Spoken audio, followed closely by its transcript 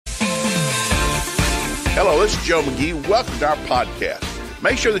Hello, this is Joe McGee. Welcome to our podcast.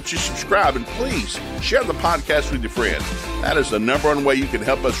 Make sure that you subscribe and please share the podcast with your friends. That is the number one way you can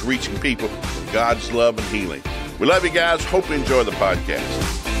help us reaching people with God's love and healing. We love you guys. Hope you enjoy the podcast.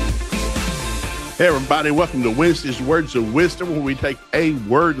 Hey, everybody. Welcome to Wednesday's Words of Wisdom, where we take a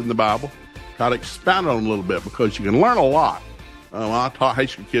word in the Bible, try to expound on it a little bit, because you can learn a lot. I taught high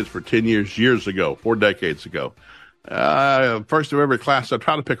school kids for 10 years ago, 4 decades ago. First of every class, I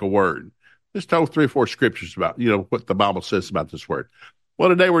try to pick a word. Just told 3 or 4 scriptures about, what the Bible says about this word. Well,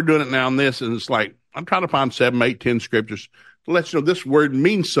 today we're doing it now on this, and it's like, I'm trying to find 7, 8, 10 scriptures to let you know this word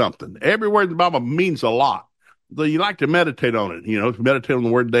means something. Every word in the Bible means a lot. So you like to meditate on it. If you meditate on the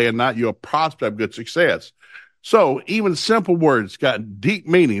word day and night, you'll prosper, have good success. So even simple words got deep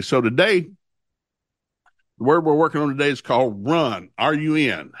meaning. So today, the word we're working on today is called run.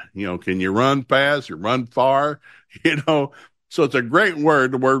 R-U-N. Can you run fast or run far? So it's a great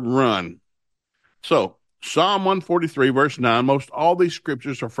word, the word run. So Psalm 143, verse 9, most all these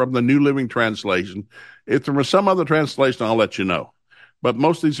scriptures are from the New Living Translation. If there was some other translation, I'll let you know. But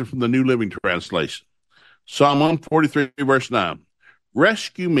most of these are from the New Living Translation. Psalm 143, verse 9.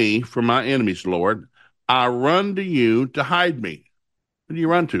 Rescue me from my enemies, Lord. I run to you to hide me. Who do you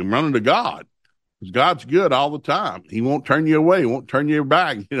run to? I'm running to God. Because God's good all the time. He won't turn you away. He won't turn you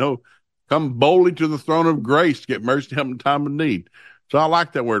back. Come boldly to the throne of grace to get mercy help in time of need. So I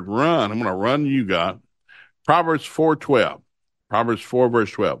like that word, run. I'm going to run to you, God. Proverbs 4:12. Proverbs 4,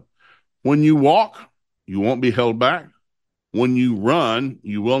 verse 12. When you walk, you won't be held back. When you run,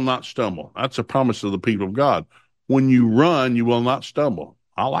 you will not stumble. That's a promise of the people of God. When you run, you will not stumble.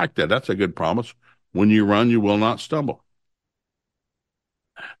 I like that. That's a good promise. When you run, you will not stumble.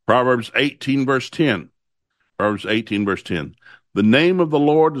 Proverbs 18, verse 10. Proverbs 18, verse 10. The name of the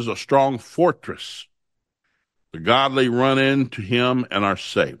Lord is a strong fortress. The godly run into him and are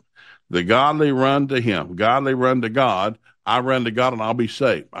safe. The godly run to him. Godly run to God. I run to God and I'll be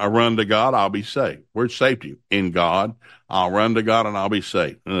safe. I run to God, I'll be safe. Where's safety? In God. I'll run to God and I'll be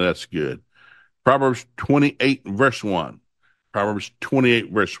safe. And that's good. Proverbs 28, verse 1. Proverbs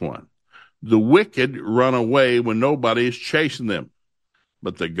 28, verse 1. The wicked run away when nobody is chasing them,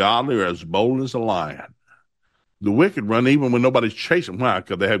 but the godly are as bold as a lion. The wicked run even when nobody's chasing them. Why?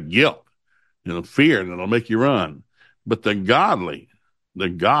 Because they have guilt, fear, and it'll make you run. But the godly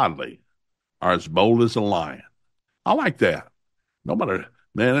are as bold as a lion. I like that.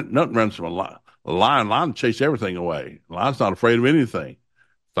 Nothing runs from a lion. A lion chase everything away. A lion's not afraid of anything.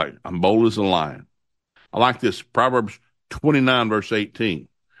 It's like, I'm bold as a lion. I like this. Proverbs 29, verse 18.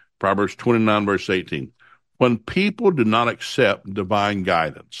 Proverbs 29, verse 18. When people do not accept divine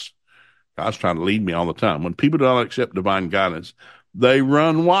guidance, God's trying to lead me all the time. When people do not accept divine guidance, they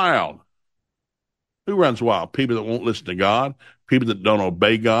run wild. Who runs wild? People that won't listen to God, people that don't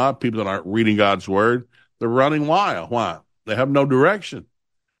obey God, people that aren't reading God's word. They're running wild. Why? They have no direction.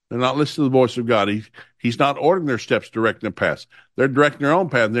 They're not listening to the voice of God. He's not ordering their steps, directing their paths. They're directing their own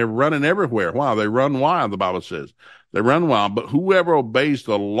path. And they're running everywhere. Why? They run wild, the Bible says. They run wild. But whoever obeys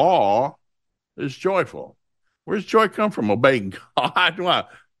the law is joyful. Where's joy come from? Obeying God. Why?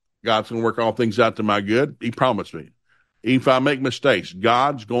 God's going to work all things out to my good. He promised me. Even if I make mistakes,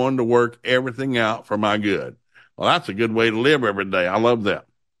 God's going to work everything out for my good. Well, that's a good way to live every day. I love that.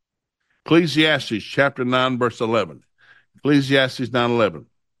 Ecclesiastes chapter 9, verse 11. Ecclesiastes 9:11.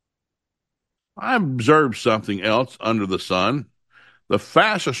 I observed something else under the sun. The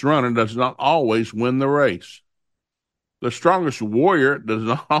fastest runner does not always win the race. The strongest warrior does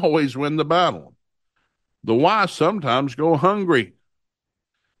not always win the battle. The wise sometimes go hungry.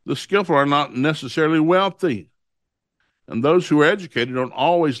 The skillful are not necessarily wealthy. And those who are educated don't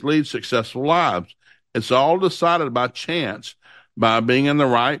always lead successful lives. It's all decided by chance, by being in the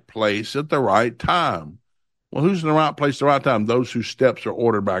right place at the right time. Well, who's in the right place at the right time? Those whose steps are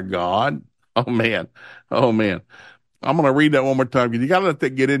ordered by God. Oh, man. I'm going to read that one more time because you got to let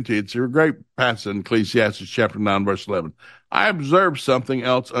that get into it. It's a great passage in Ecclesiastes chapter 9, verse 11. I observed something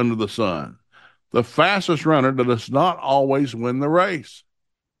else under the sun. The fastest runner does not always win the race.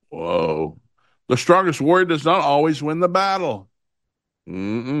 Whoa. The strongest warrior does not always win the battle.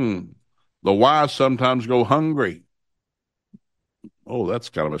 The wise sometimes go hungry. Oh, that's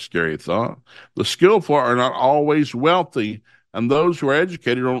kind of a scary thought. The skillful are not always wealthy, and those who are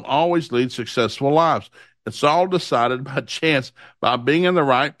educated don't always lead successful lives. It's all decided by chance, by being in the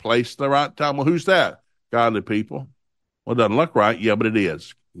right place at the right time. Well, who's that? Godly people. Well, it doesn't look right. Yeah, but it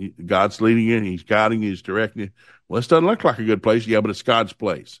is. God's leading you. He's guiding you. He's directing you. Well, this doesn't look like a good place. Yeah, but it's God's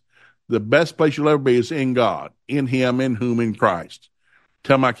place. The best place you'll ever be is in God, in Him, in whom, in Christ.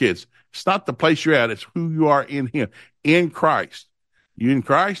 Tell my kids, it's not the place you're at. It's who you are in Him, in Christ. You in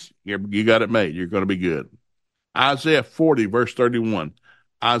Christ, you got it made. You're going to be good. Isaiah 40, verse 31.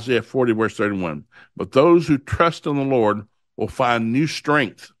 Isaiah 40, verse 31. But those who trust in the Lord will find new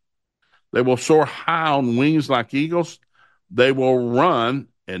strength. They will soar high on wings like eagles. They will run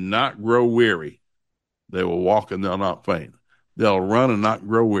and not grow weary. They will walk and they'll not faint. They'll run and not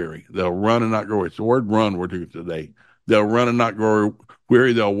grow weary. They'll run and not grow weary. It's the word run we're doing today. They'll run and not grow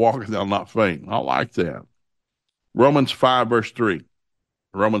weary. They'll walk and they'll not faint. I like that. Romans 5, verse 3.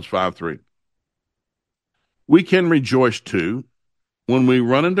 Romans 5, 3. We can rejoice too when we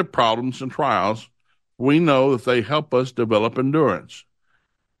run into problems and trials. We know that they help us develop endurance.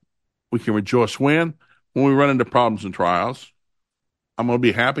 We can rejoice when we run into problems and trials. I'm going to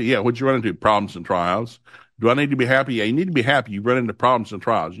be happy. Yeah, what'd you run into? Problems and trials. Do I need to be happy? Yeah, you need to be happy. You run into problems and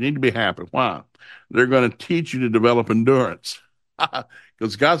trials. You need to be happy. Why? They're going to teach you to develop endurance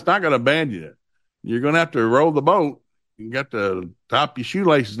because God's not going to abandon you. You're going to have to row the boat. You got to top your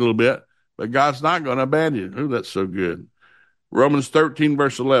shoelaces a little bit, but God's not going to abandon you. Ooh, that's so good. Romans 13,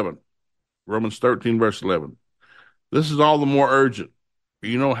 verse 11. Romans 13, verse 11. This is all the more urgent.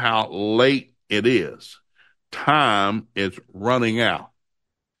 You know how late it is. Time is running out.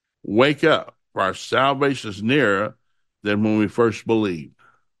 Wake up, for our salvation is nearer than when we first believed.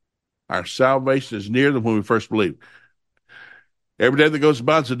 Our salvation is nearer than when we first believed. Every day that goes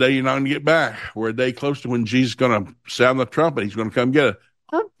by is a day you're not going to get back. We're a day close to when Jesus is going to sound the trumpet. He's going to come get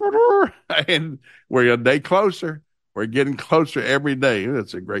us. And we're a day closer. We're getting closer every day.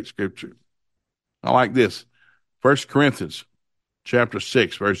 That's a great scripture. I like this. 1 Corinthians chapter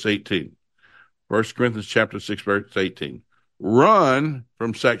 6, verse 18. 1 Corinthians chapter 6, verse 18. Run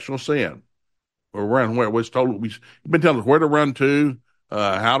from sexual sin. Or run where? We've been telling us where to run to,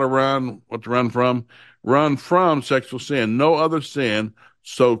 how to run, what to run from. Run from sexual sin. No other sin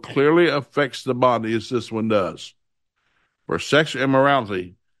so clearly affects the body as this one does. For sexual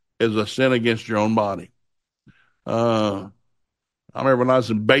immorality is a sin against your own body. I remember when I was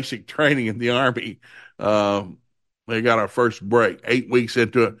in basic training in the Army, they got our first break, 8 weeks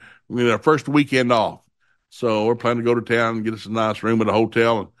into it. We had our first weekend off. So we're planning to go to town and get us a nice room at a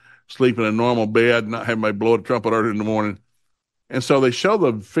hotel and sleep in a normal bed, not have my blow a trumpet early in the morning. And so they show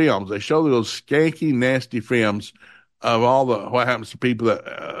the films. They show those skanky, nasty films of what happens to people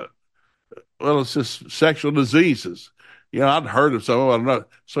that, it's just sexual diseases. I'd heard of some, I don't know.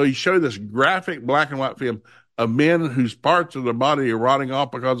 So you show this graphic black and white film of men whose parts of their body are rotting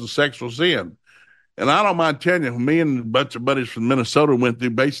off because of sexual sin. And I don't mind telling you, me and a bunch of buddies from Minnesota went through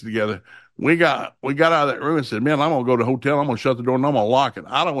basic together. We got out of that room and said, man, I'm going to go to the hotel. I'm going to shut the door and I'm going to lock it.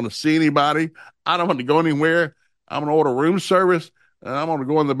 I don't want to see anybody. I don't want to go anywhere. I'm going to order room service and I'm going to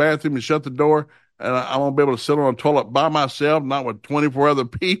go in the bathroom and shut the door. And I'm going to be able to sit on a toilet by myself, not with 24 other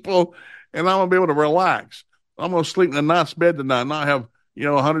people. And I'm going to be able to relax. I'm going to sleep in a nice bed tonight, not have,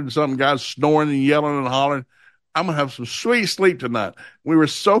 100 and something guys snoring and yelling and hollering. I'm going to have some sweet sleep tonight. We were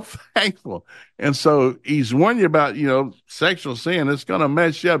so thankful. And so he's warning you about, sexual sin. It's going to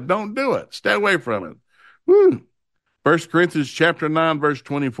mess you up. Don't do it. Stay away from it. Woo. 1 Corinthians chapter 9, verse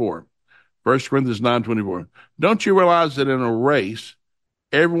 24. 1 Corinthians 9:24. Don't you realize that in a race,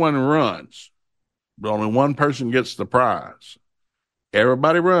 everyone runs, but only one person gets the prize?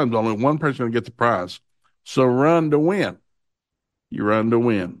 Everybody runs, only one person will get the prize. So run to win. You run to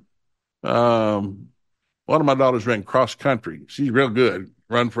win. One of my daughters ran cross country. She's real good.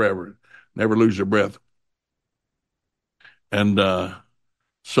 Run forever. Never lose your breath. And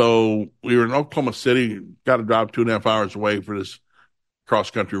so we were in Oklahoma City, got to drive 2.5 hours away for this cross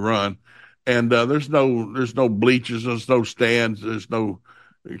country run. And there's no bleachers, there's no stands, there's no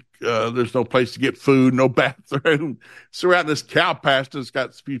place to get food, no bathroom. So we're out in this cow pasture. It's got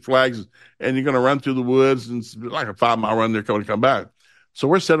a few flags, and you're going to run through the woods, and it's like a 5-mile run there, come back. So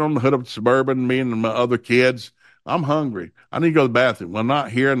we're sitting on the hood of the Suburban, me and my other kids. I'm hungry. I need to go to the bathroom. Well,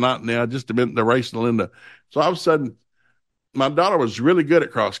 not here, not now, just a minute. They're racing Linda. So all of a sudden, my daughter was really good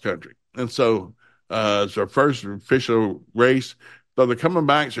at cross country. And so it's our first official race. So they're coming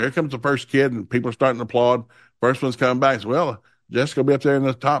back. So here comes the first kid, and people are starting to applaud. First one's coming back. So, well, Jessica will be up there in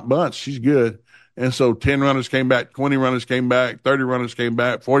the top bunch. She's good. And so 10 runners came back, 20 runners came back, 30 runners came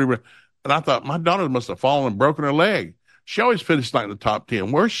back, 40. And I thought, my daughter must have fallen and broken her leg. She always finished like in the top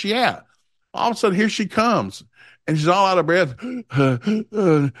 10. Where's she at? All of a sudden, here she comes. And she's all out of breath.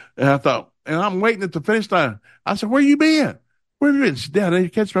 And I thought, and I'm waiting at the finish line. I said, where you been? Where you been? She's down there. You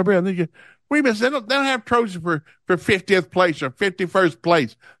catch my breath. And then where you been? They don't have trophies for 50th place or 51st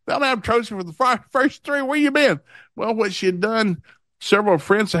place. They don't have trophies for the first 3. Where you been? Well, what she had done, several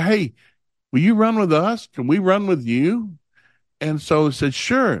friends said, hey, will you run with us? Can we run with you? And so they said,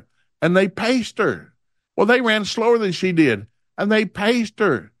 sure. And they paced her. Well, they ran slower than she did, and they paced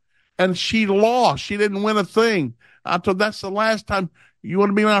her. and she lost. She didn't win a thing. I told her, that's the last time. You want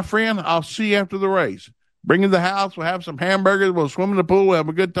to be my friend? I'll see you after the race. Bring you to the house. We'll have some hamburgers. We'll swim in the pool. We'll have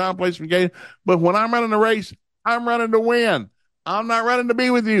a good time, play some games. But when I'm running the race, I'm running to win. I'm not running to be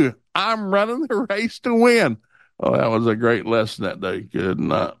with you. I'm running the race to win. Oh, that was a great lesson that day. Good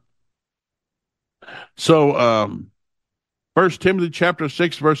night. So, 1 Timothy chapter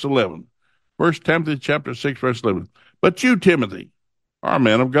 6, verse 11. 1 Timothy chapter 6, verse 11. But you, Timothy, are a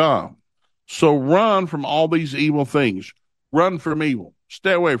man of God. So run from all these evil things. Run from evil.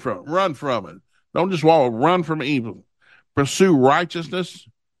 Stay away from it. Run from it. Don't just walk. Run from evil. Pursue righteousness,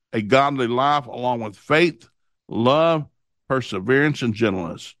 a godly life, along with faith, love, perseverance, and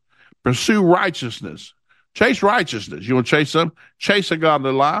gentleness. Pursue righteousness. Chase righteousness. You want to chase something? Chase a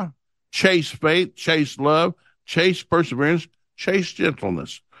godly life. Chase faith. Chase love. Chase perseverance. Chase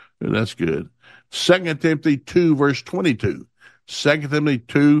gentleness. That's good. 2 Timothy 2, verse 22. 2 Timothy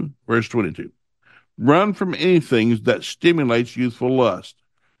 2, verse 22. Run from anything that stimulates youthful lust.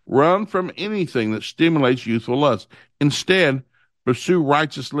 Run from anything that stimulates youthful lust. Instead, pursue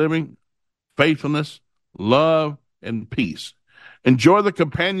righteous living, faithfulness, love, and peace. Enjoy the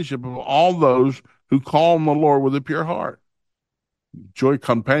companionship of all those who call on the Lord with a pure heart. Enjoy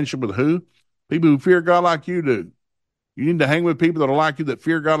companionship with who? People who fear God like you do. You need to hang with people that are like you, that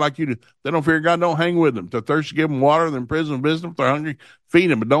fear God like you do. If they don't fear God, don't hang with them. If they're thirsty, give them water. If they're in prison, visit them. If they're hungry, feed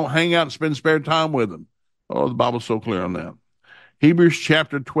them. But don't hang out and spend spare time with them. Oh, the Bible's so clear on that. Hebrews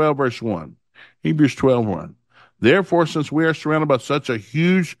chapter 12, verse 1. Hebrews 12, 1. Therefore, since we are surrounded by such a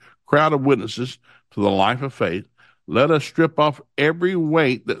huge crowd of witnesses to the life of faith, let us strip off every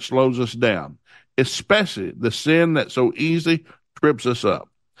weight that slows us down, especially the sin that so easily trips us up.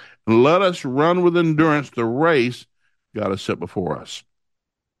 And let us run with endurance the race God has set before us.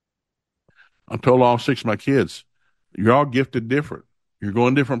 I told all 6 of my kids, you're all gifted different. You're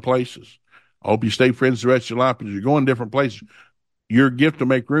going different places. I hope you stay friends the rest of your life, but you're going different places. Your gift to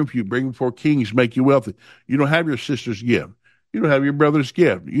make room for you, bring before kings, make you wealthy. You don't have your sister's gift. You don't have your brother's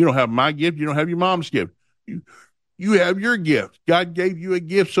gift. You don't have my gift. You don't have your mom's gift. You have your gift. God gave you a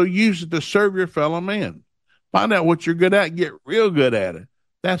gift, so use it to serve your fellow man. Find out what you're good at. Get real good at it.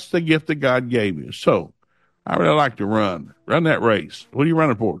 That's the gift that God gave you. So I really like to run. Run that race. What are you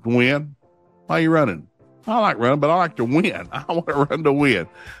running for? To win? Why are you running? I like running, but I like to win. I want to run to win.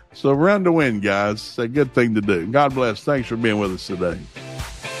 So run to win, guys. It's a good thing to do. God bless. Thanks for being with us today.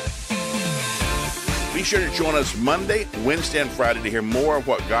 Be sure to join us Monday, Wednesday, and Friday to hear more of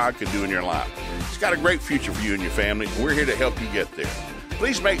what God can do in your life. He's got a great future for you and your family, and we're here to help you get there.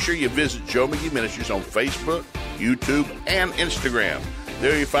 Please make sure you visit Joe McGee Ministries on Facebook, YouTube, and Instagram.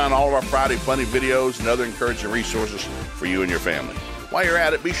 There you find all of our Friday funny videos and other encouraging resources for you and your family. While you're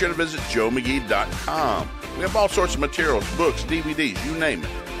at it, be sure to visit joemcgee.com. We have all sorts of materials, books, DVDs, you name it,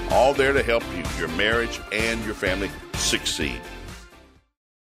 all there to help you, your marriage, and your family succeed.